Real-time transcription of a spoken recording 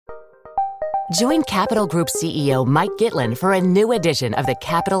Join Capital Group CEO Mike Gitlin for a new edition of the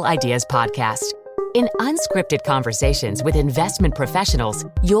Capital Ideas Podcast. In unscripted conversations with investment professionals,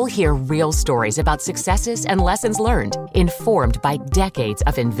 you'll hear real stories about successes and lessons learned, informed by decades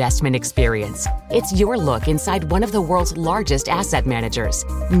of investment experience. It's your look inside one of the world's largest asset managers.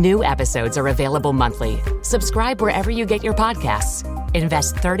 New episodes are available monthly. Subscribe wherever you get your podcasts.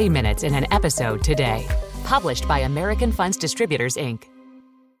 Invest 30 minutes in an episode today. Published by American Funds Distributors, Inc.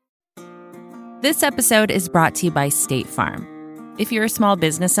 This episode is brought to you by State Farm. If you're a small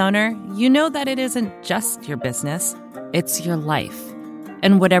business owner, you know that it isn't just your business, it's your life.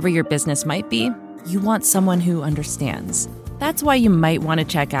 And whatever your business might be, you want someone who understands. That's why you might want to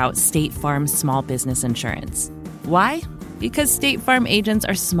check out State Farm Small Business Insurance. Why? Because State Farm agents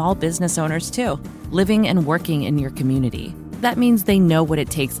are small business owners too, living and working in your community. That means they know what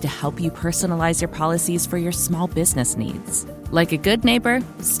it takes to help you personalize your policies for your small business needs. Like a good neighbor,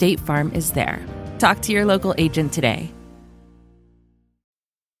 State Farm is there. Talk to your local agent today.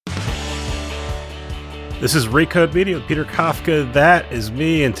 This is Recode Media with Peter Kafka. That is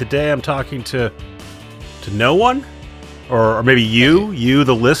me, and today I'm talking to no one, or maybe you,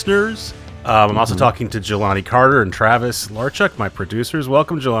 the listeners. I'm also talking to Jelani Carter and Travis Larchuk, my producers.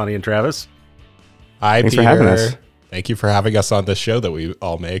 Welcome, Jelani and Travis. Hi, Thanks Peter. for having us. Thank you for having us on this show that we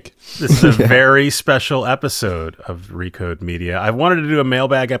all make. This is a very special episode of Recode Media. I've wanted to do a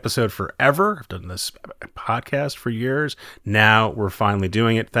mailbag episode forever. I've done this podcast for years. Now we're finally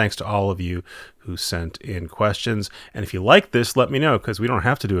doing it. Thanks to all of you who sent in questions. And if you like this, let me know, because we don't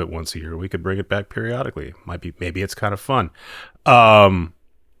have to do it once a year. We could bring it back periodically. Maybe it's kind of fun.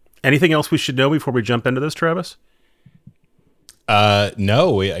 Anything else we should know before we jump into this, Travis?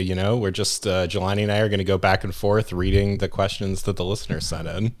 No, we're just, Jelani and I are going to go back and forth reading the questions that the listeners sent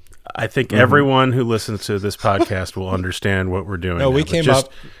in. I think everyone who listens to this podcast will understand what we're doing. No, we came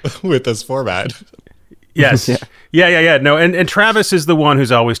up with this format. Yes. Yeah. No, and Travis is the one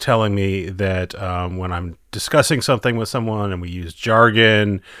who's always telling me that when I'm discussing something with someone and we use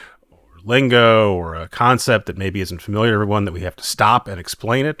jargon or lingo or a concept that maybe isn't familiar to everyone, that we have to stop and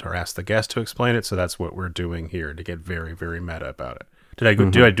explain it or ask the guest to explain it. So that's what we're doing here, to get very, very meta about it. Did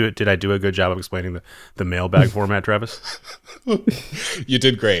I do a good job of explaining the mailbag format, Travis? You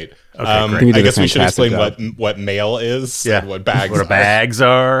did great. Okay, great. I guess we should explain what mail is and what bags what bags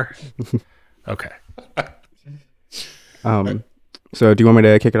are. Okay. So do you want me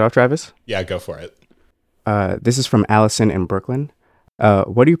to kick it off, Travis? Yeah, go for it. This is from Allison in Brooklyn.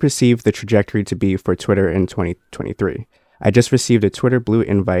 What do you perceive the trajectory to be for Twitter in 2023? I just received a Twitter Blue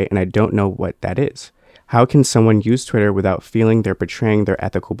invite and I don't know what that is. How can someone use Twitter without feeling they're betraying their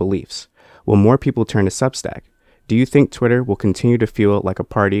ethical beliefs? Will more people turn to Substack? Do you think Twitter will continue to feel like a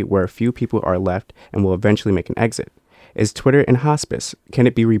party where a few people are left and will eventually make an exit? Is Twitter in hospice? Can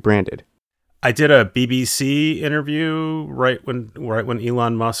it be rebranded? I did a BBC interview right when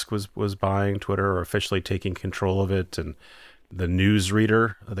Elon Musk was buying Twitter, or officially taking control of it, and the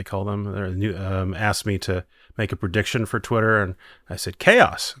newsreader, they call them, asked me to make a prediction for Twitter, and I said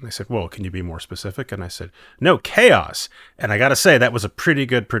chaos. And they said, well, can you be more specific? And I said, no, chaos. And I got to say, that was a pretty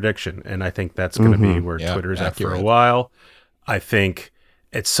good prediction, and I think that's going to be where Twitter's at for a while. I think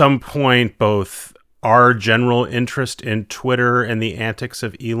at some point, both our general interest in Twitter and the antics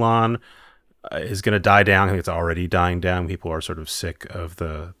of Elon is going to die down. I think it's already dying down. People are sort of sick of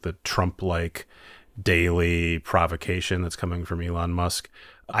the Trump-like daily provocation that's coming from Elon Musk.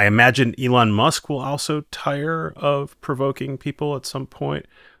 I imagine Elon Musk will also tire of provoking people at some point,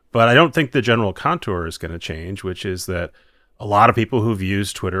 but I don't think the general contour is going to change, which is that a lot of people who've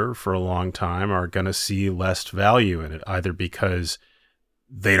used Twitter for a long time are going to see less value in it, either because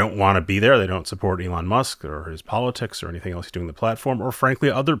they don't want to be there, they don't support Elon Musk or his politics or anything else he's doing on the platform, or frankly,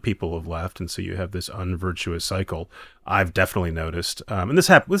 other people have left, and so you have this unvirtuous cycle. I've definitely noticed, and this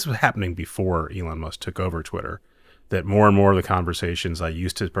was happening before Elon Musk took over Twitter, that more and more of the conversations I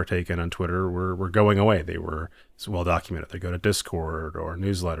used to partake in on Twitter were going away. They were well documented. They go to Discord or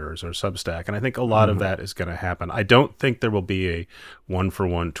newsletters or Substack, and I think a lot of that is going to happen. I don't think there will be a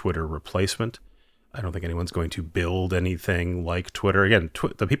one-for-one Twitter replacement. I don't think anyone's going to build anything like Twitter. Again,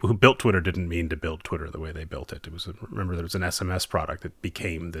 the people who built Twitter didn't mean to build Twitter the way they built it. Remember, there was an SMS product that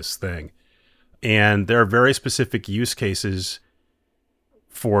became this thing. And there are very specific use cases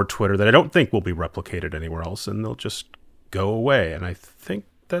for Twitter that I don't think will be replicated anywhere else, and they'll just go away. And I think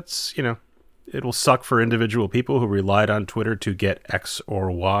that's, it will suck for individual people who relied on Twitter to get X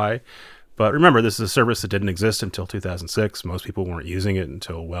or Y. But remember, this is a service that didn't exist until 2006. Most people weren't using it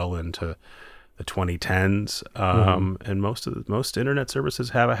until well into the 2010s, and most internet services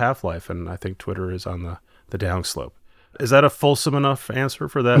have a half-life, and I think Twitter is on the downslope. Is that a fulsome enough answer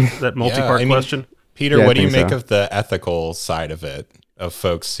for that multi-part question? Peter, Yeah, what do you I think make so. of the ethical side of it, of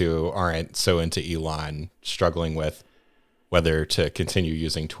folks who aren't so into Elon struggling with whether to continue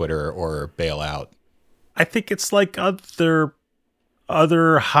using Twitter or bail out? I think it's like other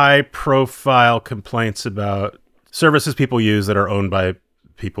high-profile complaints about services people use that are owned by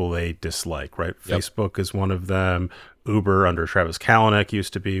people they dislike, right? Yep. Facebook is one of them. Uber under Travis Kalanick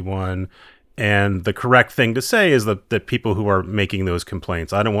used to be one. And the correct thing to say is that people who are making those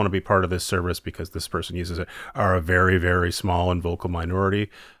complaints, I don't want to be part of this service because this person uses it, are a very, very small and vocal minority.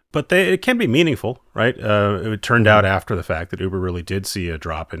 But it can be meaningful, right? It turned out after the fact that Uber really did see a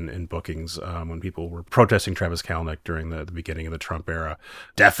drop in bookings when people were protesting Travis Kalanick during the beginning of the Trump era.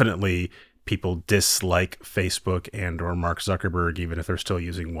 Definitely people dislike Facebook and or Mark Zuckerberg, even if they're still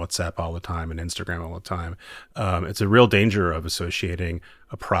using WhatsApp all the time and Instagram all the time. It's a real danger of associating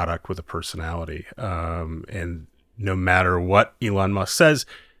a product with a personality. And no matter what Elon Musk says,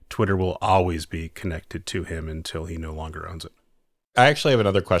 Twitter will always be connected to him until he no longer owns it. I actually have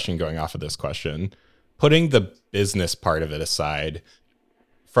another question going off of this question. Putting the business part of it aside,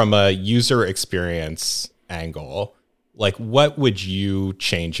 from a user experience angle, like what would you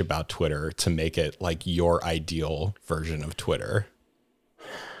change about Twitter to make it like your ideal version of Twitter?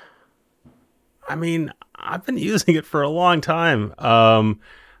 I mean, I've been using it for a long time.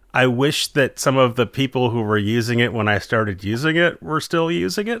 I wish that some of the people who were using it when I started using it were still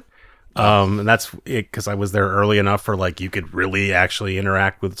using it. And that's it, because I was there early enough for like you could really actually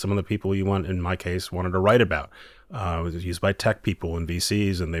interact with some of the people you in my case, wanted to write about. It was used by tech people and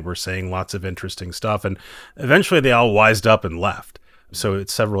VCs, and they were saying lots of interesting stuff. And eventually they all wised up and left. So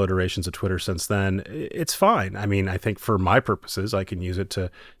it's several iterations of Twitter since then. It's fine. I mean, I think for my purposes, I can use it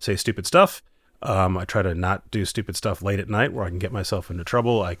to say stupid stuff. I try to not do stupid stuff late at night where I can get myself into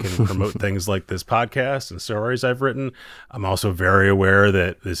trouble. I can promote things like this podcast and stories I've written. I'm also very aware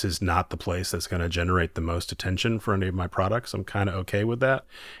that this is not the place that's going to generate the most attention for any of my products. I'm kind of okay with that.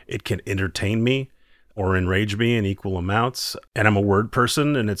 It can entertain me or enrage me in equal amounts. And I'm a word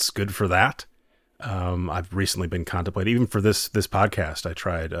person, and it's good for that. I've recently been contemplating, even for this podcast, I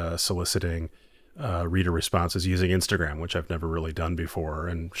tried soliciting reader responses using Instagram, which I've never really done before.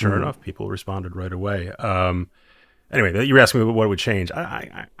 And sure enough, people responded right away. Anyway, you were asking me what would change.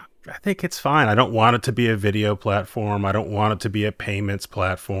 I think it's fine. I don't want it to be a video platform. I don't want it to be a payments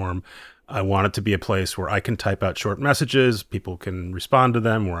platform. I want it to be a place where I can type out short messages, people can respond to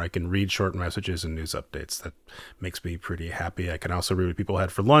them, where I can read short messages and news updates. That makes me pretty happy. I can also read what people had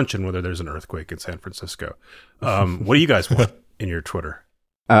for lunch and whether there's an earthquake in San Francisco. What do you guys want in your Twitter?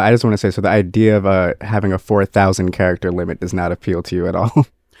 I just want to say, so the idea of having a 4,000 character limit does not appeal to you at all.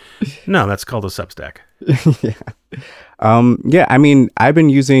 No, that's called a Substack. Yeah, I mean, I've been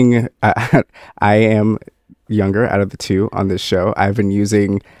using, I am younger out of the two on this show. I've been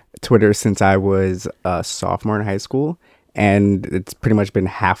using Twitter since I was a sophomore in high school, and it's pretty much been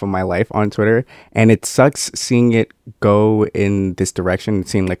half of my life on Twitter. And it sucks seeing it go in this direction,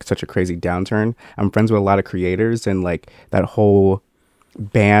 seeing like such a crazy downturn. I'm friends with a lot of creators, and like that whole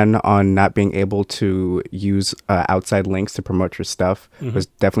ban on not being able to use outside links to promote your stuff was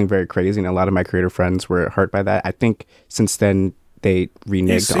definitely very crazy, and a lot of my creator friends were hurt by that. I think since then they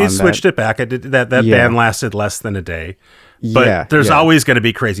reneged on that. He switched it back. That ban lasted less than a day. But there's yeah. always going to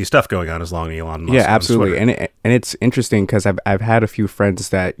be crazy stuff going on as long as Elon Musk. Yeah, absolutely. And it's interesting because I've had a few friends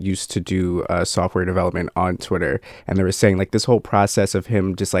that used to do software development on Twitter, and they were saying like this whole process of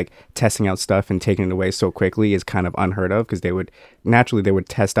him just like testing out stuff and taking it away so quickly is kind of unheard of, because they would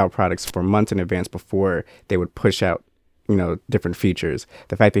test out products for months in advance before they would push out, you know, different features.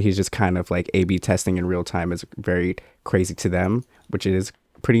 The fact that he's just kind of like A/B testing in real time is very crazy to them, which is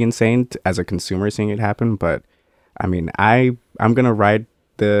pretty insane as a consumer seeing it happen. But I mean, I'm gonna ride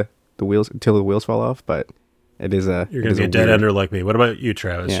the wheels until the wheels fall off, but it is a you're gonna be a dead ender like me. What about you,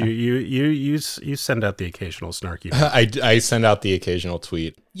 Travis? Yeah. You send out the occasional snarky. I send out the occasional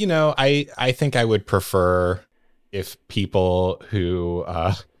tweet. You know, I think I would prefer if people who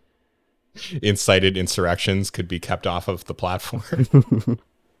incited insurrections could be kept off of the platform.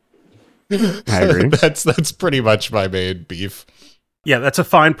 I agree. That's pretty much my main beef. Yeah, that's a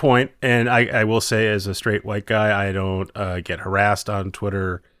fine point. And I will say, as a straight white guy, I don't get harassed on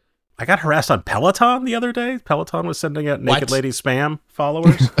Twitter. I got harassed on Peloton the other day. Peloton was sending out naked lady spam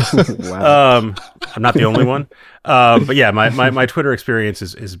followers. Wow. I'm not the only one. But yeah, my Twitter experience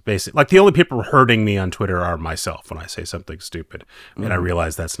is basic. Like the only people hurting me on Twitter are myself when I say something stupid. And I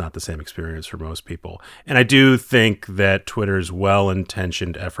realize that's not the same experience for most people. And I do think that Twitter's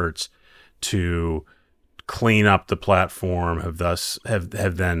well-intentioned efforts to clean up the platform have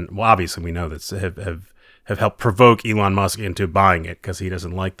then, well, obviously we know that have have helped provoke Elon Musk into buying it because he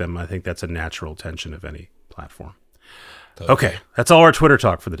doesn't like them. I think that's a natural tension of any platform. Totally. Okay, that's all our Twitter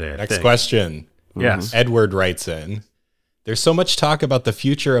talk for the day. Next question. Yes. Edward writes in, there's so much talk about the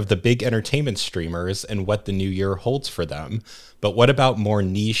future of the big entertainment streamers and what the new year holds for them. But what about more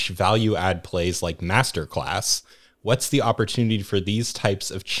niche value add plays like Masterclass? What's the opportunity for these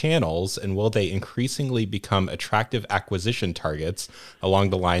types of channels, and will they increasingly become attractive acquisition targets along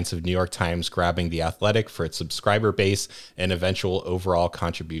the lines of New York Times grabbing The Athletic for its subscriber base and eventual overall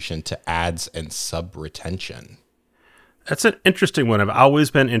contribution to ads and sub retention? That's an interesting one. I've always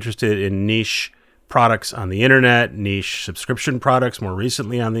been interested in niche products on the internet, niche subscription products more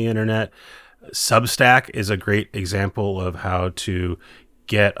recently on the internet. Substack is a great example of how to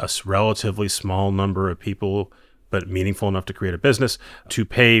get a relatively small number of people, but meaningful enough to create a business, to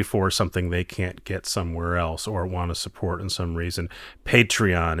pay for something they can't get somewhere else or want to support in some reason.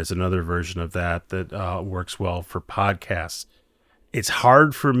 Patreon is another version of that works well for podcasts. It's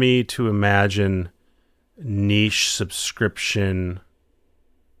hard for me to imagine niche subscription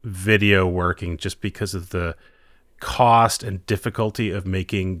video working just because of the cost and difficulty of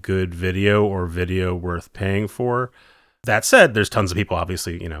making good video or video worth paying for. That said, there's tons of people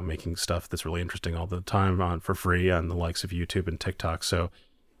obviously, making stuff that's really interesting all the time for free on the likes of YouTube and TikTok. So,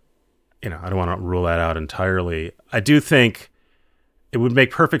 I don't want to rule that out entirely. I do think it would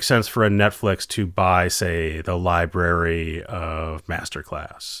make perfect sense for a Netflix to buy, say, the library of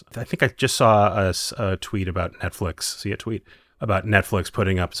Masterclass. I think I just saw a tweet about Netflix, about Netflix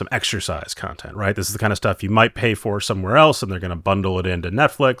putting up some exercise content, right? This is the kind of stuff you might pay for somewhere else, and they're going to bundle it into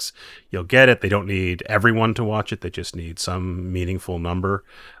Netflix. You'll get it. They don't need everyone to watch it. They just need some meaningful number.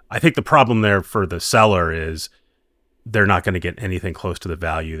 I think the problem there for the seller is they're not going to get anything close to the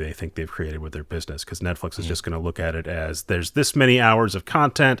value they think they've created with their business, because Netflix is just going to look at it as there's this many hours of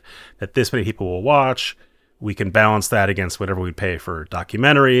content that this many people will watch. We can balance that against whatever we'd pay for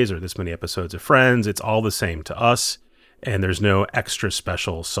documentaries or this many episodes of Friends. It's all the same to us. And there's no extra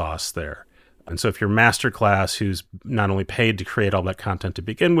special sauce there. And so if you're Masterclass, who's not only paid to create all that content to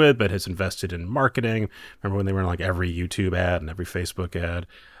begin with, but has invested in marketing, remember when they were in like every YouTube ad and every Facebook ad,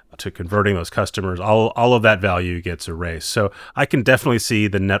 to converting those customers, all of that value gets erased. So I can definitely see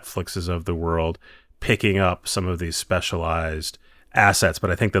the Netflixes of the world picking up some of these specialized assets,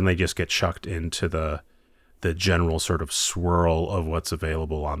 but I think then they just get chucked into the general sort of swirl of what's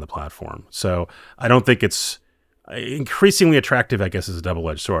available on the platform. So I don't think it's increasingly attractive, I guess, is a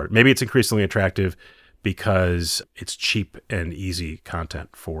double-edged sword. Maybe it's increasingly attractive because it's cheap and easy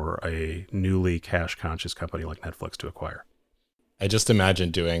content for a newly cash-conscious company like Netflix to acquire. I just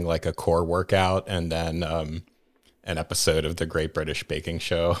imagine doing like a core workout and then an episode of the Great British Baking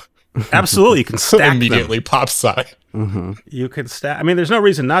Show. Absolutely. You can stack immediately them. Pops on. Mm-hmm. You can stack. I mean, there's no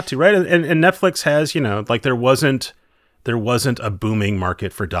reason not to, right? And Netflix has, like there wasn't a booming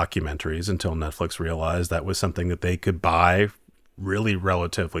market for documentaries until Netflix realized that was something that they could buy really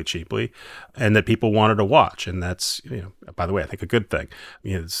relatively cheaply and that people wanted to watch. And that's, by the way, I think a good thing.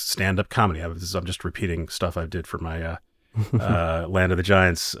 It's stand-up comedy. I'm just repeating stuff I did for my Land of the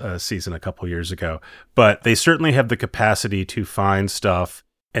Giants season a couple years ago. But they certainly have the capacity to find stuff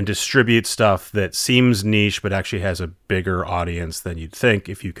and distribute stuff that seems niche but actually has a bigger audience than you'd think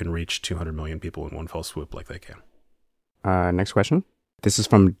if you can reach 200 million people in one fell swoop like they can. Next question. This is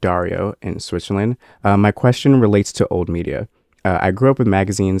from Dario in Switzerland. My question relates to old media. I grew up with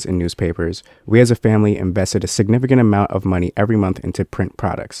magazines and newspapers. We as a family invested a significant amount of money every month into print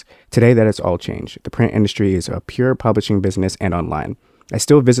products. Today, that has all changed. The print industry is a pure publishing business and online. I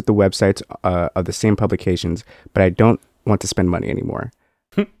still visit the websites of the same publications, but I don't want to spend money anymore.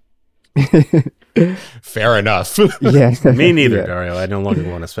 Fair enough. Yeah. Me neither, Yeah. Dario. I no longer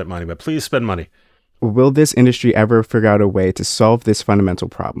want to spend money, but please spend money. Will this industry ever figure out a way to solve this fundamental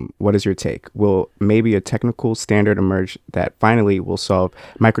problem? What is your take? Will maybe a technical standard emerge that finally will solve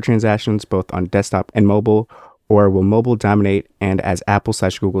microtransactions both on desktop and mobile, or will mobile dominate, and as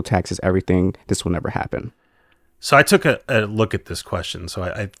Apple/Google taxes everything, this will never happen? So I took a look at this question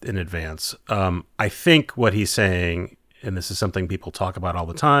I in advance. I think what he's saying, and this is something people talk about all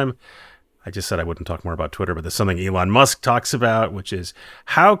the time, I just said I wouldn't talk more about Twitter, but there's something Elon Musk talks about, which is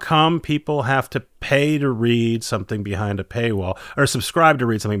how come people have to pay to read something behind a paywall or subscribe to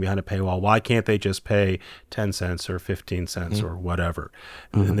read something behind a paywall? Why can't they just pay 10 cents or 15 cents or whatever?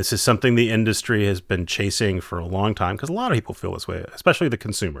 And this is something the industry has been chasing for a long time because a lot of people feel this way, especially the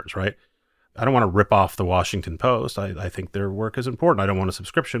consumers, right? I don't want to rip off the Washington Post. I think their work is important. I don't want a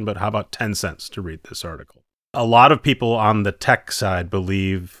subscription, but how about 10 cents to read this article? A lot of people on the tech side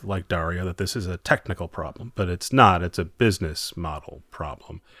believe, like Dario, that this is a technical problem, but it's not. It's a business model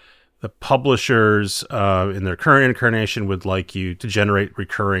problem. the publishers in their current incarnation would like you to generate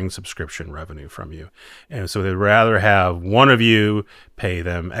recurring subscription revenue from you. And so they'd rather have one of you pay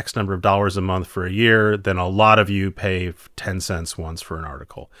them X number of dollars a month for a year than a lot of you pay 10 cents once for an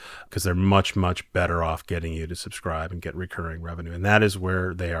article, because they're much, much better off getting you to subscribe and get recurring revenue. And that is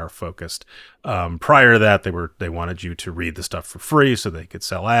where they are focused. Prior to that, they wanted you to read the stuff for free so they could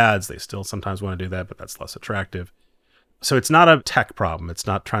sell ads. They still sometimes want to do that, but that's less attractive. So it's not a tech problem. It's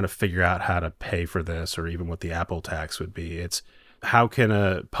not trying to figure out how to pay for this or even what the Apple tax would be. It's how can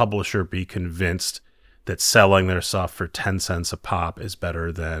a publisher be convinced that selling their stuff for 10 cents a pop is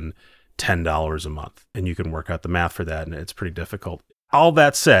better than $10 a month? And you can work out the math for that, and it's pretty difficult. All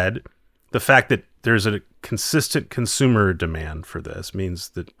that said, the fact that there's a consistent consumer demand for this means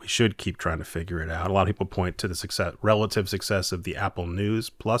that we should keep trying to figure it out. A lot of people point to the relative success of the Apple News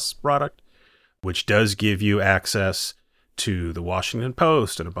Plus product, which does give you access to the Washington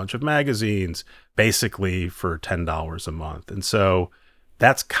Post and a bunch of magazines, basically for $10 a month. And so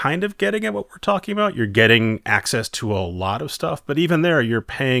that's kind of getting at what we're talking about. You're getting access to a lot of stuff, but even there, you're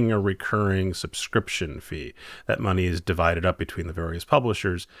paying a recurring subscription fee. That money is divided up between the various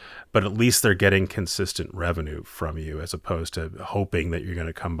publishers, but at least they're getting consistent revenue from you as opposed to hoping that you're going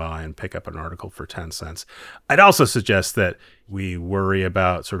to come by and pick up an article for 10 cents. I'd also suggest that we worry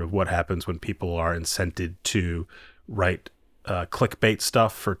about sort of what happens when people are incented to write clickbait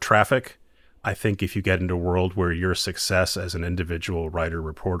stuff for traffic. I think if you get into a world where your success as an individual writer,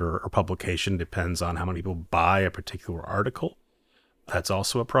 reporter, or publication depends on how many people buy a particular article, that's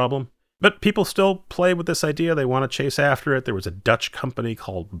also a problem. But people still play with this idea. They want to chase after it. There was a Dutch company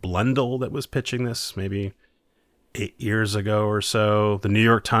called Blendle that was pitching this maybe 8 years ago or so. The New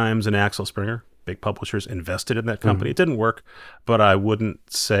York Times and Axel Springer, big publishers, invested in that company. It didn't work, but I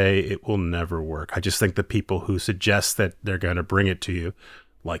wouldn't say it will never work. I just think the people who suggest that they're going to bring it to you,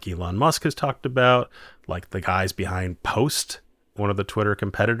 like Elon Musk has talked about, like the guys behind Post, one of the Twitter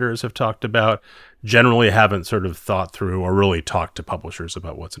competitors, have talked about, generally haven't sort of thought through or really talked to publishers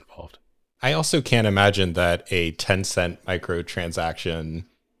about what's involved. I also can't imagine that a 10-cent microtransaction,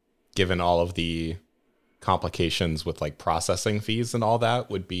 given all of the complications with like processing fees and all that,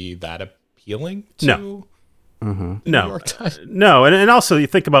 would be that appealing to No. New York Times. No. And also you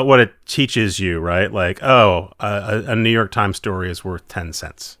think about what it teaches you, right? Like, a New York Times story is worth 10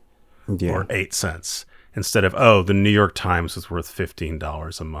 cents or 8 cents instead of, the New York Times is worth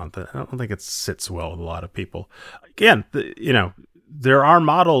 $15 a month. I don't think it sits well with a lot of people. Again, there are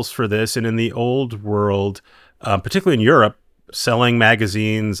models for this. And in the old world, particularly in Europe, selling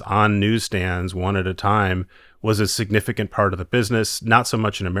magazines on newsstands one at a time was a significant part of the business. Not so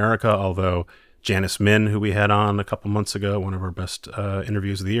much in America, although Janice Min, who we had on a couple months ago, one of our best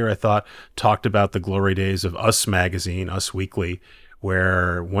interviews of the year, I thought, talked about the glory days of Us magazine, Us Weekly,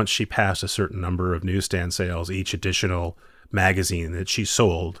 where once she passed a certain number of newsstand sales, each additional magazine that she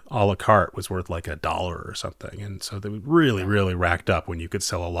sold a la carte was worth like $1 or something. And so they really, really racked up when you could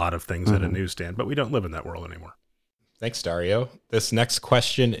sell a lot of things at a newsstand, but we don't live in that world anymore. Thanks, Dario. This next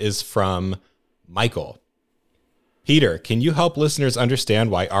question is from Michael. Peter, can you help listeners understand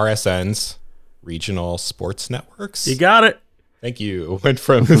why RSNs, regional sports networks? You got it. Thank you. Went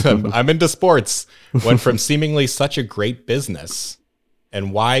from, I'm into sports, went from seemingly such a great business.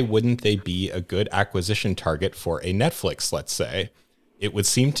 And why wouldn't they be a good acquisition target for a Netflix, let's say? It would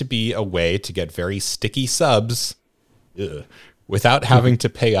seem to be a way to get very sticky subs without having to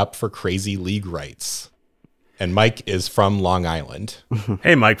pay up for crazy league rights. And Mike is from Long Island.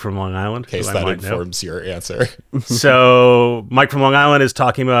 Hey, Mike from Long Island. In case that informs your answer. So Mike from Long Island is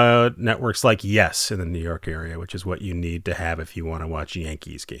talking about networks like Yes in the New York area, which is what you need to have if you want to watch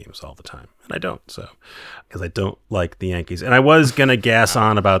Yankees games all the time. And I don't, because I don't like the Yankees. And I was going to gas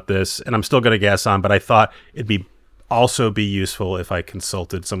on about this, and I'm still going to gas on, but I thought it'd also be useful if I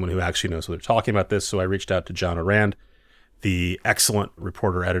consulted someone who actually knows what they're talking about this. So I reached out to John Arand, the excellent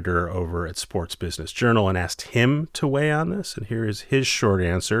reporter-editor over at Sports Business Journal, and asked him to weigh on this. And here is his short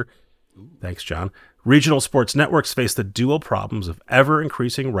answer. Thanks, John. Regional sports networks face the dual problems of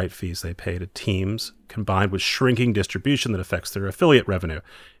ever-increasing right fees they pay to teams, combined with shrinking distribution that affects their affiliate revenue.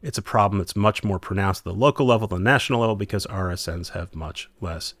 It's a problem that's much more pronounced at the local level than national level because RSNs have much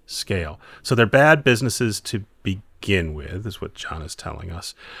less scale. So they're bad businesses to begin with, is what John is telling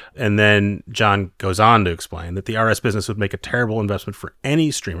us. And then John goes on to explain that the RS business would make a terrible investment for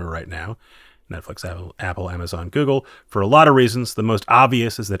any streamer right now, Netflix, Apple, Amazon, Google, for a lot of reasons. The most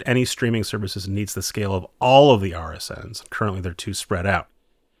obvious is that any streaming services needs the scale of all of the RSNs. Currently, they're too spread out.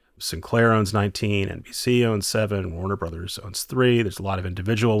 Sinclair owns 19, NBC owns 7, Warner Brothers owns 3. There's a lot of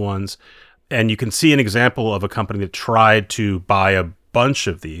individual ones. And you can see an example of a company that tried to buy a bunch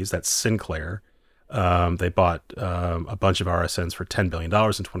of these. That's Sinclair. They bought a bunch of RSNs for $10 billion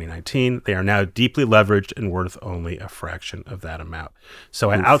in 2019. They are now deeply leveraged and worth only a fraction of that amount. So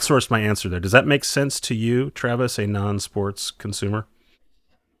I outsourced my answer there. Does that make sense to you, Travis, a non-sports consumer?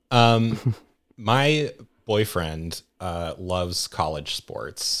 My boyfriend loves college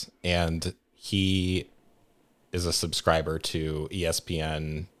sports, and he is a subscriber to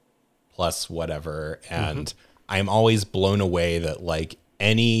ESPN plus whatever. And I'm always blown away that like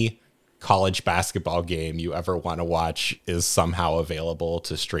any college basketball game you ever want to watch is somehow available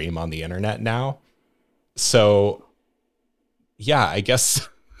to stream on the internet now. So yeah, I guess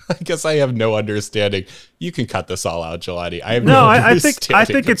I have no understanding. You can cut this all out, Jelani. I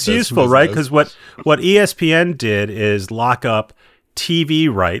think it's useful, right? Because what ESPN did is lock up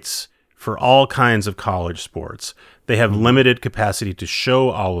TV rights for all kinds of college sports. They have limited capacity to show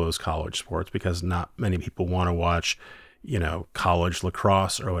all those college sports because not many people want to watch, college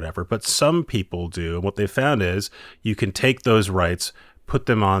lacrosse or whatever, but some people do. And what they found is you can take those rights, put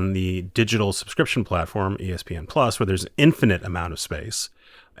them on the digital subscription platform, ESPN Plus, where there's an infinite amount of space.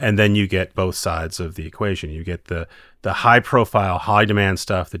 And then you get both sides of the equation. You get the high profile, high demand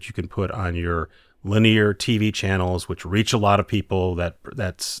stuff that you can put on your linear TV channels, which reach a lot of people. That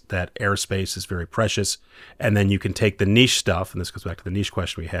airspace is very precious. And then you can take the niche stuff, and this goes back to the niche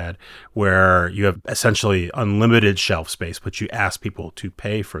question we had, where you have essentially unlimited shelf space, but you ask people to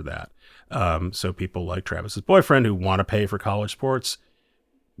pay for that. So people like Travis's boyfriend who want to pay for college sports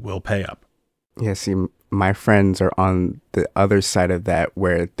will pay up. Yeah, see, my friends are on the other side of that,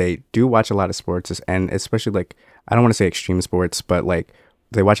 where they do watch a lot of sports, and especially like, I don't want to say extreme sports, but like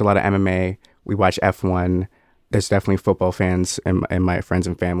they watch a lot of MMA. We watch F1. There's definitely football fans in my friends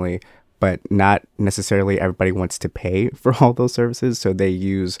and family, but not necessarily everybody wants to pay for all those services. So they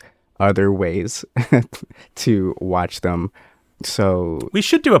use other ways to watch them. So we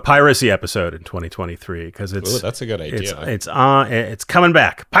should do a piracy episode in 2023 because that's a good idea. It's coming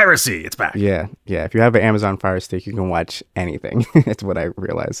back. Piracy, it's back. Yeah. If you have an Amazon Fire Stick, you can watch anything. That's what I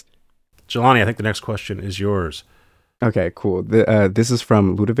realized. Jelani, I think the next question is yours. Okay, cool. This is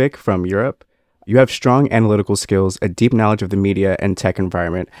from Ludovic from Europe. You have strong analytical skills, a deep knowledge of the media and tech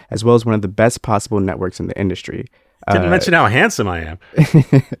environment, as well as one of the best possible networks in the industry. Didn't mention how handsome I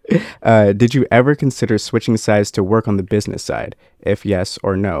am. Did you ever consider switching sides to work on the business side? If yes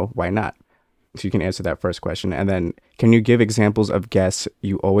or no, why not? So you can answer that first question. And then can you give examples of guests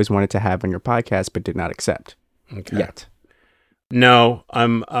you always wanted to have on your podcast but did not accept yet? No,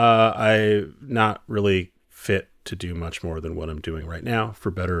 I'm not really fit to do much more than what I'm doing right now, for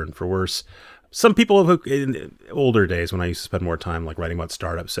better and for worse. Some people who, in older days when I used to spend more time like writing about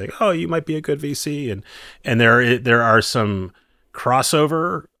startups, saying, "Oh, you might be a good VC," and there are some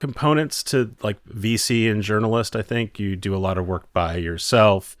crossover components to like VC and journalist. I think you do a lot of work by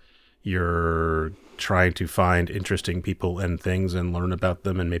yourself. You're trying to find interesting people and things and learn about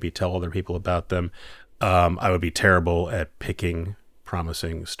them and maybe tell other people about them. I would be terrible at picking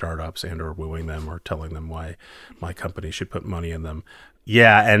promising startups and or wooing them or telling them why my company should put money in them.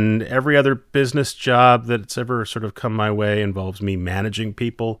 Yeah, and every other business job that's ever sort of come my way involves me managing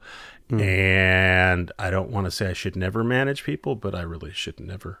people. And I don't want to say I should never manage people, but I really should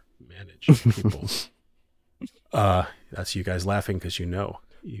never manage people. That's you guys laughing because you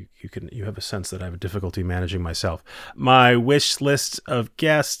have a sense that I have a difficulty managing myself. My wish list of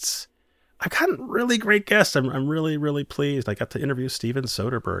guests, I've gotten really great guests. I'm really, really pleased. I got to interview Steven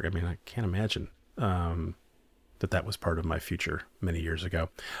Soderbergh. I mean, I can't imagine that was part of my future many years ago.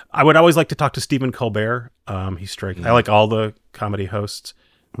 I would always like to talk to Stephen Colbert. I like all the comedy hosts,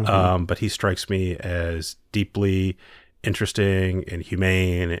 but he strikes me as deeply interesting and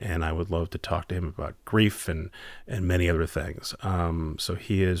humane, and I would love to talk to him about grief and many other things. So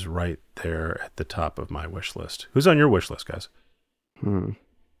he is right there at the top of my wish list. Who's on your wish list, guys?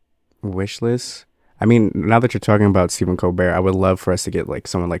 Wish list? I mean, now that you're talking about Stephen Colbert, I would love for us to get like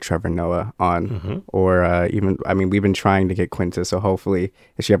someone like Trevor Noah on, or even, I mean, we've been trying to get Quinta, so hopefully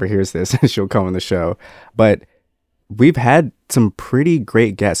if she ever hears this, she'll come on the show. But we've had some pretty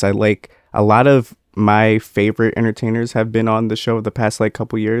great guests. I like a lot of my favorite entertainers have been on the show the past like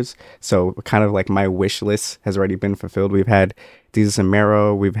couple years. So kind of like my wish list has already been fulfilled. We've had Desus and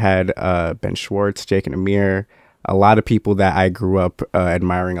Mero, we've had Ben Schwartz, Jake and Amir, a lot of people that I grew up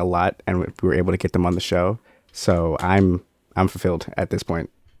admiring a lot, and we were able to get them on the show. So I'm fulfilled at this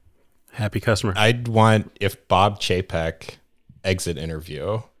point. Happy customer. I'd want, if Bob Chapek exit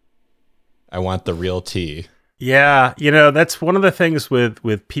interview, I want the real tea. Yeah, that's one of the things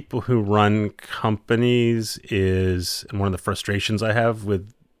with people who run companies and one of the frustrations I have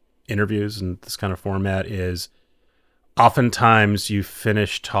with interviews and this kind of format is oftentimes you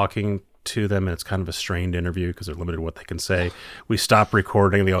finish talking to them and it's kind of a strained interview because they're limited to what they can say. We stop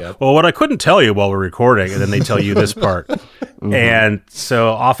recording. They go, well, what I couldn't tell you while we're recording, and then they tell you this part. And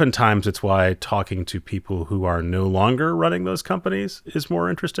so oftentimes it's why talking to people who are no longer running those companies is more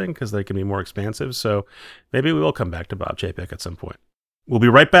interesting because they can be more expansive. So maybe we will come back to Bob Chapek at some point. We'll be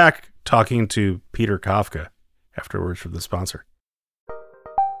right back talking to Peter Kafka afterwards from the sponsor.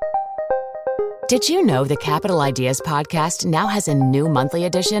 Did you know the Capital Ideas podcast now has a new monthly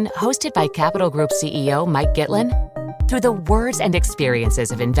edition hosted by Capital Group CEO Mike Gitlin? Through the words and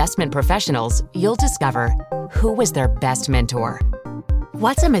experiences of investment professionals, you'll discover who was their best mentor,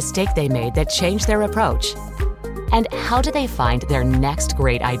 what's a mistake they made that changed their approach, and how do they find their next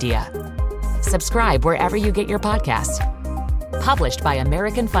great idea. Subscribe wherever you get your podcasts. Published by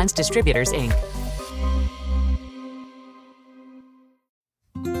American Funds Distributors, Inc.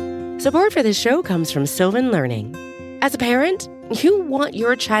 Support for this show comes from Sylvan Learning. As a parent, you want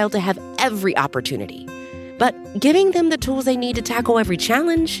your child to have every opportunity, but giving them the tools they need to tackle every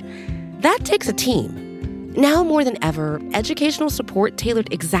challenge, that takes a team. Now more than ever, educational support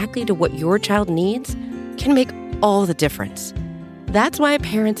tailored exactly to what your child needs can make all the difference. That's why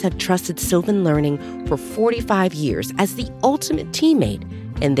parents have trusted Sylvan Learning for 45 years as the ultimate teammate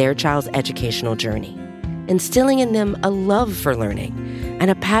in their child's educational journey, instilling in them a love for learning and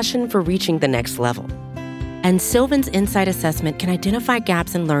a passion for reaching the next level. And Sylvan's Insight Assessment can identify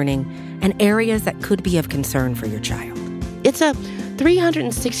gaps in learning and areas that could be of concern for your child. It's a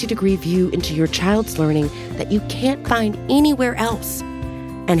 360-degree view into your child's learning that you can't find anywhere else,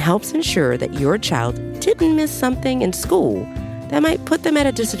 and helps ensure that your child didn't miss something in school that might put them at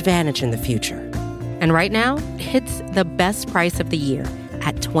a disadvantage in the future. And right now, it's the best price of the year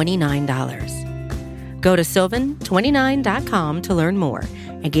at $29. Go to sylvan29.com to learn more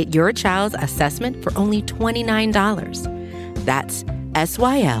and get your child's assessment for only $29. That's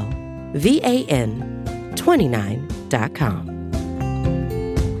SYLVAN29.com.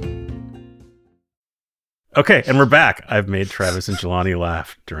 Okay, and we're back. I've made Travis and Jelani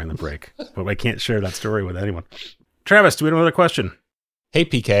laugh during the break, but I can't share that story with anyone. Travis, do we have another question? Hey,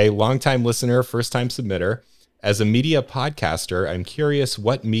 PK, longtime listener, first-time submitter. As a media podcaster, I'm curious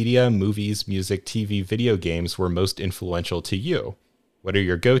what media, movies, music, TV, video games were most influential to you. What are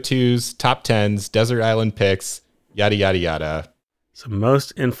your go-tos, top 10s, desert island picks, yada, yada, yada? So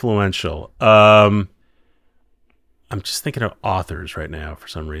most influential. I'm just thinking of authors right now for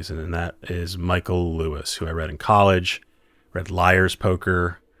some reason, and that is Michael Lewis, who I read in college, read Liar's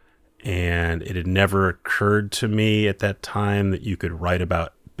Poker, and it had never occurred to me at that time that you could write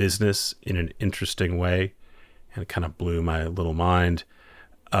about business in an interesting way. And it kind of blew my little mind.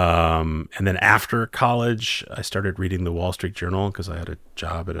 And then after college, I started reading the Wall Street Journal because I had a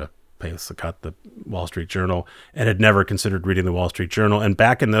job at a place that got the Wall Street Journal and had never considered reading the Wall Street Journal. And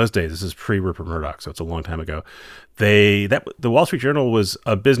back in those days, this is pre-Rupert Murdoch, so it's a long time ago, the Wall Street Journal was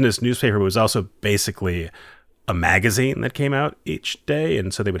a business newspaper. It was also basically a magazine that came out each day.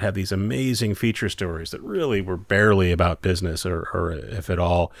 And so they would have these amazing feature stories that really were barely about business or if at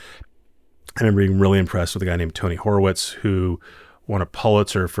all. I remember being really impressed with a guy named Tony Horwitz, who won a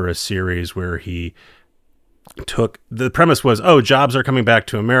Pulitzer for a series where he took, the premise was, jobs are coming back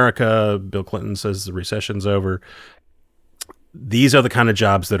to America. Bill Clinton says the recession's over. These are the kind of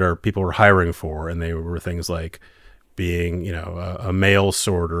jobs that people were hiring for. And they were things like being, a mail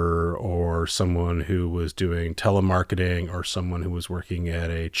sorter, or someone who was doing telemarketing, or someone who was working at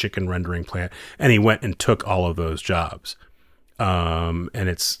a chicken rendering plant. And he went and took all of those jobs. And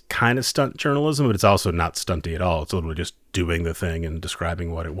it's kind of stunt journalism, but it's also not stunty at all. It's literally just doing the thing and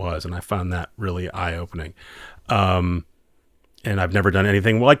describing what it was. And I found that really eye-opening. And I've never done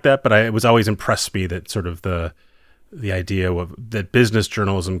anything like that, but it was always impressed me that sort of the idea that business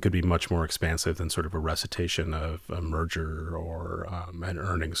journalism could be much more expansive than sort of a recitation of a merger or an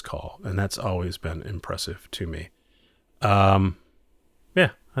earnings call. And that's always been impressive to me.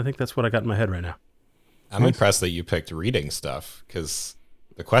 Yeah, I think that's what I got in my head right now. I'm impressed that you picked reading stuff, because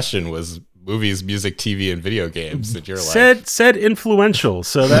the question was movies, music, TV, and video games. And you're said influential.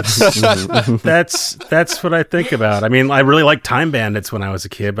 So that's that's what I think about. I mean, I really liked Time Bandits when I was a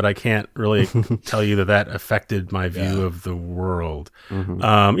kid, but I can't really tell you that affected my view of the world. Mm-hmm.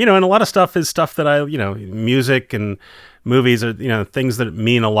 And a lot of stuff is stuff that music and movies are, things that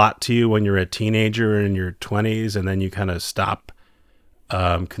mean a lot to you when you're a teenager and in your 20s, and then you kind of stop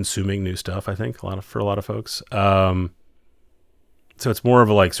consuming new stuff, I think, for a lot of folks. So it's more of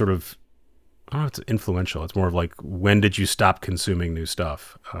a I don't know, it's influential. It's more of when did you stop consuming new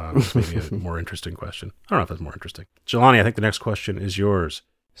stuff? It's maybe a more interesting question. I don't know if that's more interesting. Jelani, I think the next question is yours.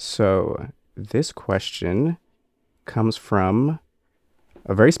 So this question comes from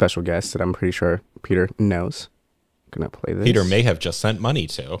a very special guest that I'm pretty sure Peter knows. I'm going to play this. Peter may have just sent money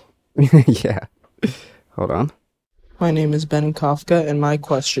to. Yeah. Hold on. My name is Ben Kafka, and my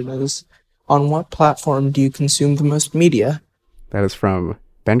question is, on what platform do you consume the most media? That is from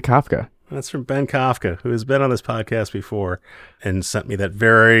Ben Kafka. That's from Ben Kafka, who has been on this podcast before and sent me that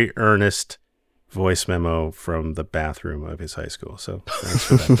very earnest voice memo from the bathroom of his high school. So thanks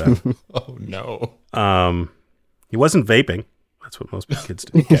for that, Ben. Oh, no. He wasn't vaping. That's what most kids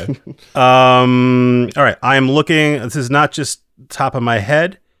do. Okay. All right. I'm looking. This is not just top of my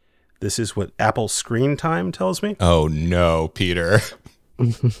head. This is what Apple Screen Time tells me. Oh, no, Peter.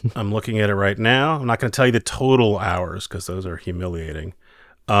 I'm looking at it right now. I'm not going to tell you the total hours because those are humiliating.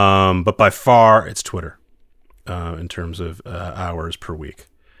 But by far, it's Twitter in terms of hours per week.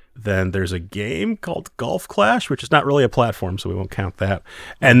 Then there's a game called Golf Clash, which is not really a platform, so we won't count that.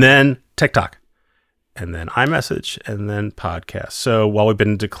 And then TikTok. And then iMessage, and then podcasts. So while we've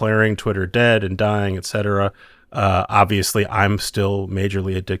been declaring Twitter dead and dying, etc., obviously I'm still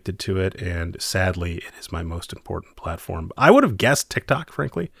majorly addicted to it, and sadly, it is my most important platform. I would have guessed TikTok,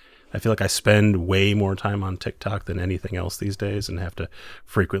 frankly. I feel like I spend way more time on TikTok than anything else these days, and have to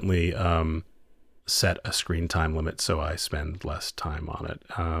frequently set a screen time limit so I spend less time on it.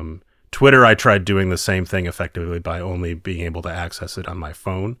 Twitter, I tried doing the same thing effectively by only being able to access it on my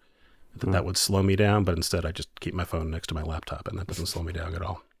phone. That would slow me down, but instead I just keep my phone next to my laptop, and that doesn't slow me down at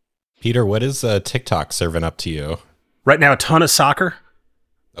all. Peter, what is TikTok serving up to you? Right now, a ton of soccer.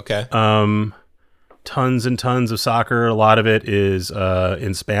 Okay. Tons and tons of soccer. A lot of it is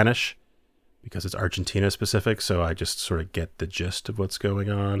in Spanish because it's Argentina specific, so I just sort of get the gist of what's going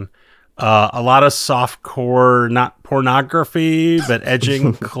on. A lot of softcore, not pornography, but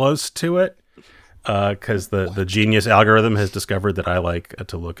edging close to it. Because the Genius algorithm has discovered that I like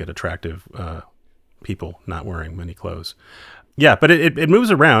to look at attractive people not wearing many clothes. Yeah, but it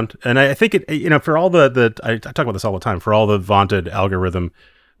moves around, and I think it for all the I talk about this all the time, for all the vaunted algorithm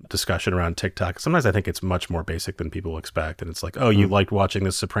discussion around TikTok. Sometimes I think it's much more basic than people expect, and it's like, oh, you liked watching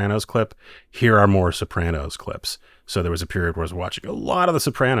this Sopranos clip? Here are more Sopranos clips. So there was a period where I was watching a lot of the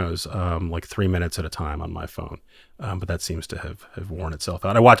Sopranos, like 3 minutes at a time on my phone. But that seems to have worn itself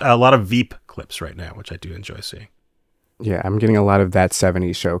out. I watch a lot of Veep clips right now, which I do enjoy seeing. Yeah, I'm getting a lot of That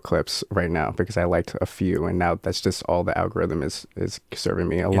 70s Show clips right now because I liked a few, and now that's just all the algorithm is serving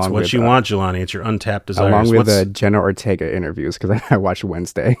me. It's what you want, Jelani. It's your untapped desires. Along with the Jenna Ortega interviews, because I watched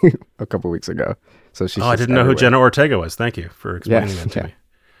Wednesday a couple weeks ago. So she's I didn't know who Jenna Ortega was. Thank you for explaining that to me.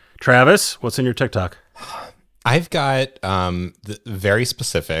 Travis, what's in your TikTok? I've got very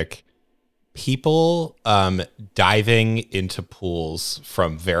specific people diving into pools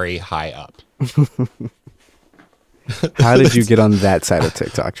from very high up. How did you get on that side of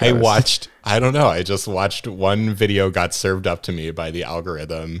TikTok, Travis? I don't know. I just watched one video got served up to me by the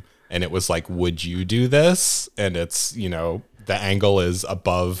algorithm, and it was like, would you do this? And it's, the angle is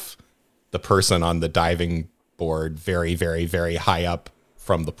above the person on the diving board, very, very, very high up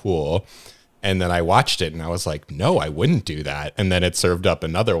from the pool. And then I watched it and I was like, no, I wouldn't do that. And then it served up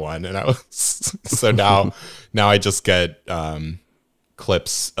another one. And I was, so now I just get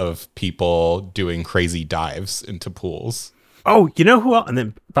clips of people doing crazy dives into pools. Oh, you know who else? And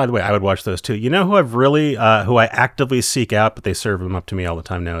then, by the way, I would watch those too. You know who I've really, who I actively seek out, but they serve him up to me all the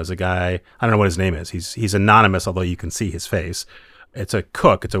time now, is a guy, I don't know what his name is. He's anonymous, although you can see his face. It's a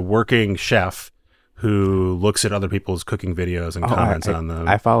cook. It's a working chef who looks at other people's cooking videos and comments on them.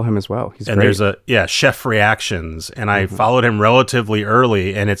 I follow him as well. He's and great. There's Chef Reactions, and I followed him relatively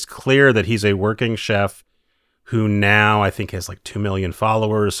early, and it's clear that he's a working chef who now I think has like 2 million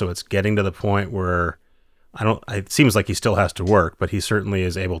followers. So it's getting to the point where it seems like he still has to work, but he certainly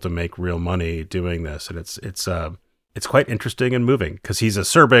is able to make real money doing this. And it's quite interesting and moving because he's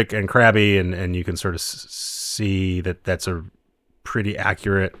acerbic and crabby, and you can sort of see that that's a pretty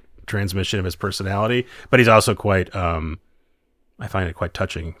accurate transmission of his personality, but he's also quite I find it quite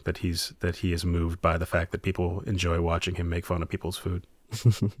touching that he is moved by the fact that people enjoy watching him make fun of people's food.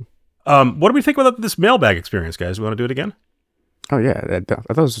 What do we think about this mailbag experience, guys? We want to do it again? Oh yeah, I thought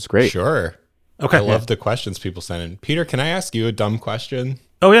this was great. Sure. Okay. I love the questions people send in. Peter, can I ask you a dumb question?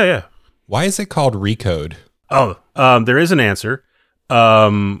 Oh yeah. Why is it called Recode? Oh, there is an answer. I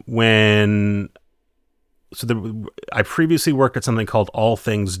previously worked at something called All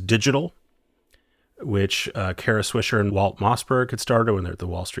Things Digital, which Kara Swisher and Walt Mossberg had started when they were at the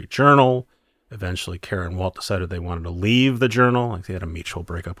Wall Street Journal. Eventually, Kara and Walt decided they wanted to leave the Journal. Like they had a mutual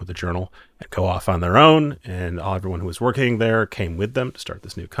breakup with the Journal and go off on their own. And everyone who was working there came with them to start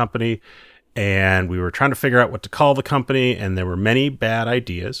this new company. And we were trying to figure out what to call the company. And there were many bad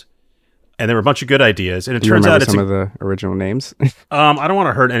ideas. And there were a bunch of good ideas. And it Do you turns remember out it's some of the original names? I don't want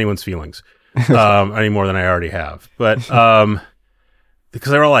to hurt anyone's feelings any more than I already have. But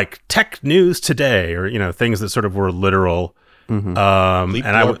because they were all like tech news today, or things that sort of were literal.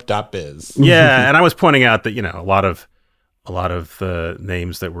 Mm-hmm. Biz. Yeah, and I was pointing out that a lot of the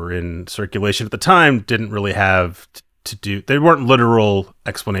names that were in circulation at the time didn't really have to do. They weren't literal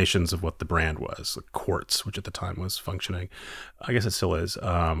explanations of what the brand was. Like Quartz, which at the time was functioning, I guess it still is,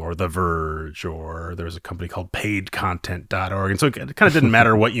 or The Verge, or there was a company called PaidContent.org, and so it kind of didn't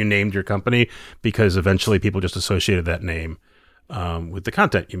matter what you named your company, because eventually people just associated that name with the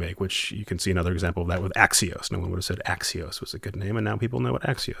content you make, which you can see another example of that with Axios. No one would have said Axios was a good name, and now people know what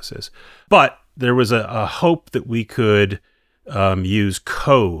Axios is. But there was a hope that we could use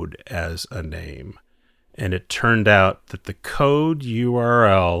code as a name. And it turned out that the code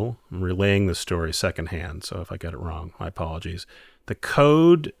URL, I'm relaying the story secondhand, so if I got it wrong, my apologies. The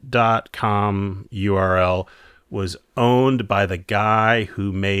code.com URL was owned by the guy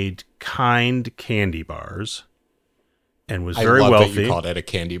who made Kind candy bars and was very wealthy. That you called it a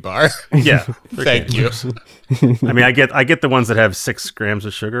candy bar. Yeah. Thank you. I mean, I get the ones that have 6 grams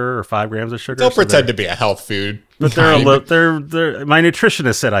of sugar or 5 grams of sugar. They'll pretend to be a health food. But they're my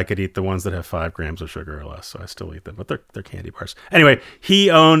nutritionist said I could eat the ones that have 5 grams of sugar or less, so I still eat them, but they're candy bars. Anyway, he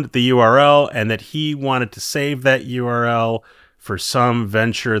owned the URL, and that he wanted to save that URL for some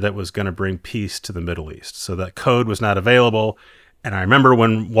venture that was going to bring peace to the Middle East. So that code was not available. And I remember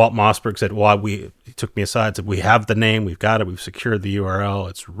when Walt Mossberg said, he took me aside and said, we have the name, we've got it, we've secured the URL,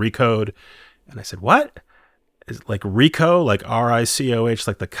 it's Recode. And I said, what? Is it like RICO, like RICOH,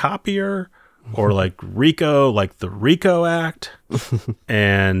 like the copier? Or like RICO, like the RICO Act?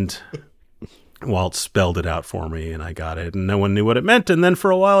 And Walt spelled it out for me, and I got it, and no one knew what it meant. And then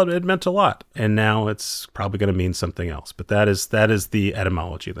for a while, it meant a lot. And now it's probably going to mean something else. But that is the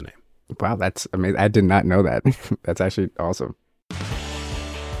etymology of the name. Wow, that's amazing. I did not know that. That's actually awesome.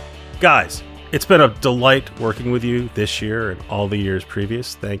 Guys, it's been a delight working with you this year and all the years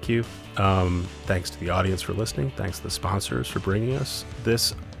previous. Thank you. Thanks to the audience for listening. Thanks to the sponsors for bringing us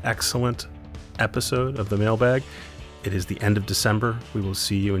this excellent episode of The Mailbag. It is the end of December. We will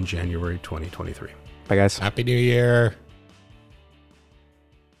see you in January 2023. Bye, guys. Happy New Year.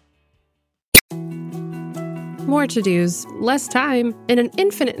 More to-dos, less time, and an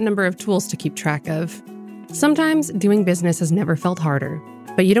infinite number of tools to keep track of. Sometimes doing business has never felt harder.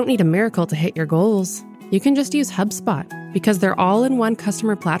 But you don't need a miracle to hit your goals. You can just use HubSpot, because their all-in-one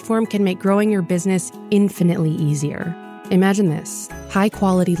customer platform can make growing your business infinitely easier. Imagine this: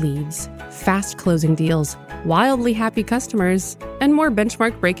 high-quality leads, fast closing deals, wildly happy customers, and more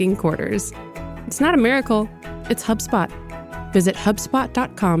benchmark-breaking quarters. It's not a miracle, it's HubSpot. Visit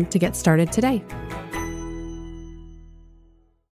HubSpot.com to get started today.